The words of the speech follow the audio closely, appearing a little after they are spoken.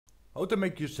How to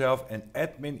make yourself an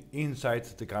admin inside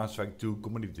the Counter-Strike 2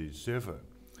 community server.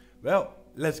 Well,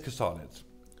 let's get started.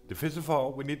 First of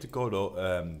all, we need to go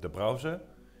to the browser,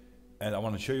 and I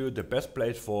want to show you the best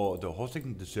place for the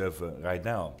hosting the server right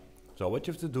now. So what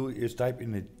you have to do is type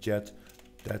in the chat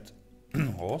that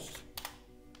host,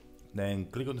 then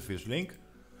click on the first link.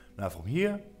 Now from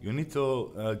here you need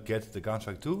to get the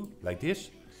Counter-Strike 2 like this,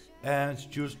 and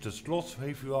choose the slots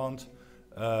if you want.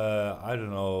 I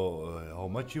don't know how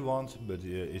much you want, but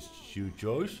it's you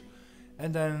choose,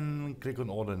 and then click on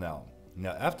order now.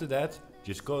 Now after that,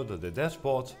 just go to the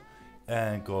dashboard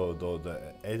and go to the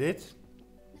edit.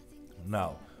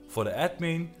 Now for the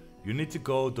admin, you need to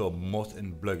go to mods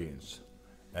and plugins,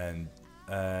 and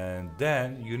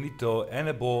then you need to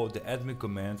enable the admin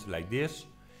command like this,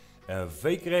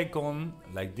 fake recon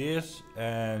like this,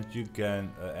 and you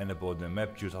can enable the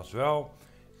map choose as well,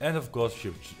 and of course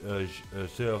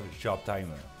serve sharp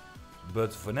timer.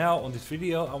 But for now on this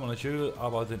video I want to show you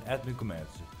about an admin command.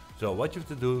 So what you have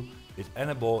to do is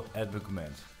enable admin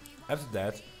command. After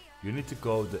that you need to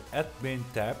go to the admin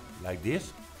tab like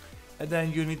this, and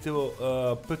then you need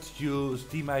to put your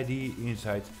Steam ID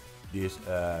inside this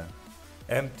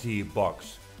empty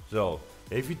box. So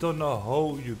if you don't know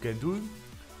how you can do it,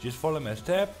 just follow my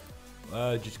step.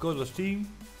 Just go to Steam,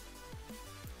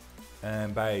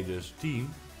 and by the Steam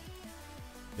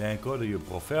then go to your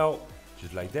profile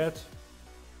just like that,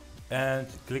 and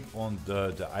click on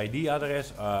the ID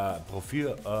address,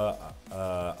 profile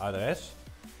address,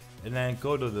 and then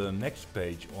go to the next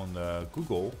page on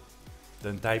Google,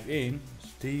 then type in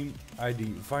Steam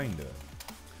ID Finder.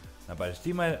 Now by the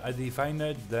Steam ID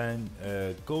Finder, then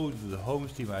go to the home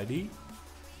Steam ID,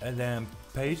 and then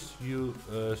paste your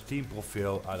Steam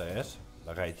profile address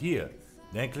right here.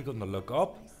 Then click on the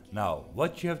lookup. Now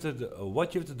what you have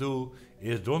to do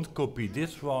is don't copy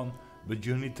this one, but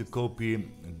you need to copy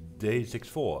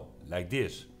D64 like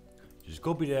this. Just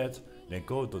copy that, then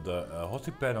go to the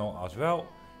hosting panel as well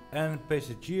and paste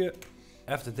it here.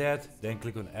 After that, then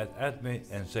click on add admin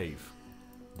and save.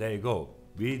 There you go,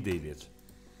 we did it.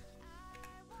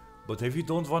 But if you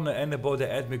don't want to enable the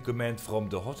admin command from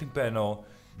the hosting panel,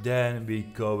 then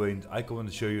I'm going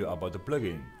to show you about the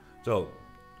plugin. So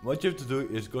what you have to do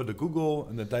is go to Google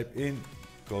and then type in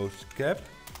CodeCap.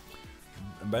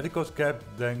 And by the CodeCap,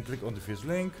 then click on the first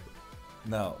link.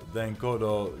 Now then go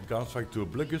to Counter-Strike 2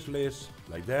 plugins list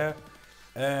like that,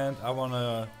 and I want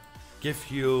to give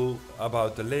you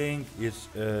about the link is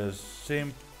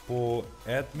simple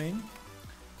admin.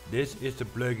 This is the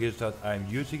plugins that I'm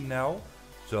using now.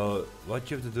 So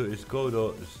what you have to do is go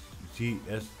to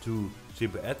CS2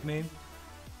 simple admin,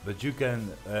 but you can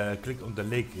click on the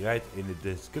link right in the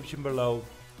description below.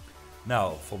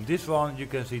 Now from this one you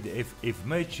can see the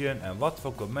information and what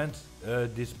for commands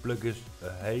this plugin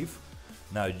have.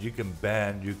 Now you can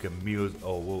ban, you can mute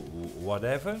or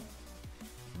whatever,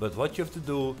 but what you have to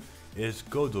do is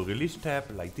go to release tab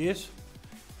like this,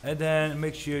 and then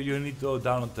make sure you need to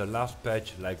download the last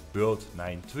patch like build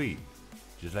 9.3,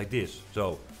 just like this.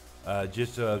 So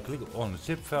just click on the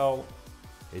zip file,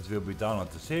 it will be download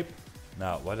the zip.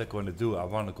 Now what I'm going to do, I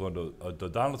want to go to the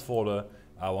download folder,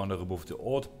 I want to remove the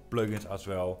old plugins as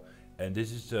well, and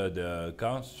this is the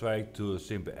Counter-Strike 2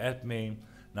 simple admin.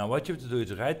 Now what you have to do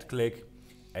is right click,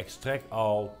 extract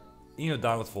all in your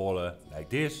download folder like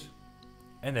this,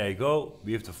 and there you go,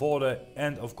 we have the folder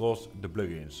and of course the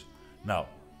plugins. Now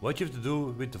what you have to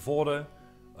do with the folder,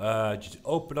 just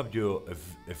open up your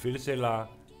affiliate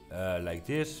like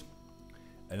this,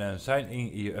 and then sign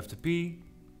in your FTP.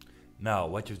 Now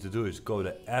what you have to do is go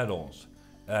to add-ons,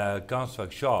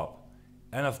 Counter-Strike Sharp,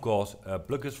 and of course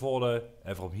plugins folder,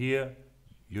 and from here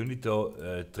you need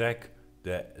to track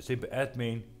the simple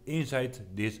admin inside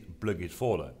this plugins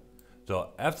folder. So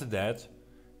after that,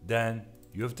 then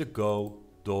you have to go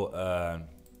to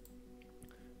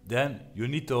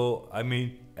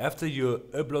after you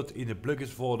upload in the plugins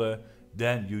folder,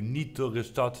 then you need to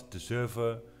restart the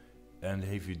server, and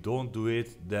if you don't do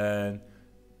it, then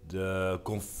the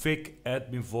config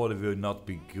admin folder will not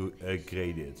be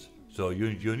created. So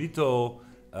you need to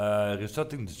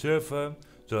restarting the server.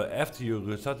 So after you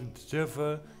restarting the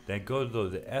server, then go to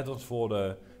the add-ons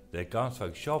folder, the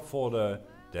Counter-Strike Shop folder,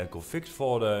 then configs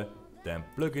folder, then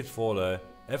plugins folder,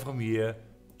 and from here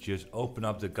just open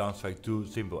up the Counter-Strike 2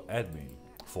 simple admin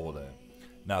folder.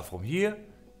 Now from here,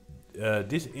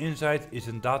 this inside is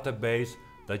a database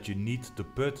that you need to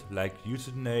put like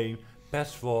username,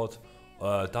 password,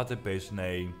 database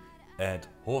name and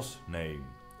host name.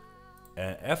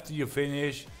 And after you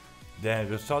finish, then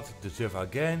restart the server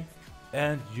again,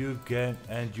 and you have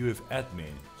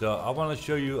admin. So I want to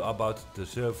show you about the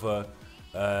server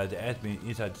the admin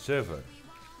inside the server.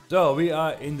 So we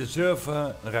are in the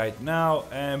server right now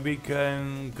and we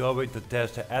can go with the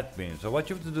test admin. So what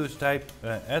you have to do is type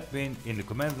admin in the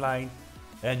command line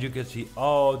and you can see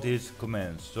all these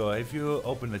commands. So if you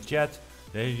open the chat,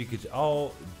 then you can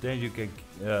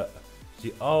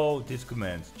see all these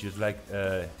commands, just like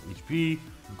HP,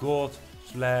 gold,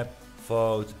 slap,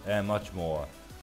 vote and much more.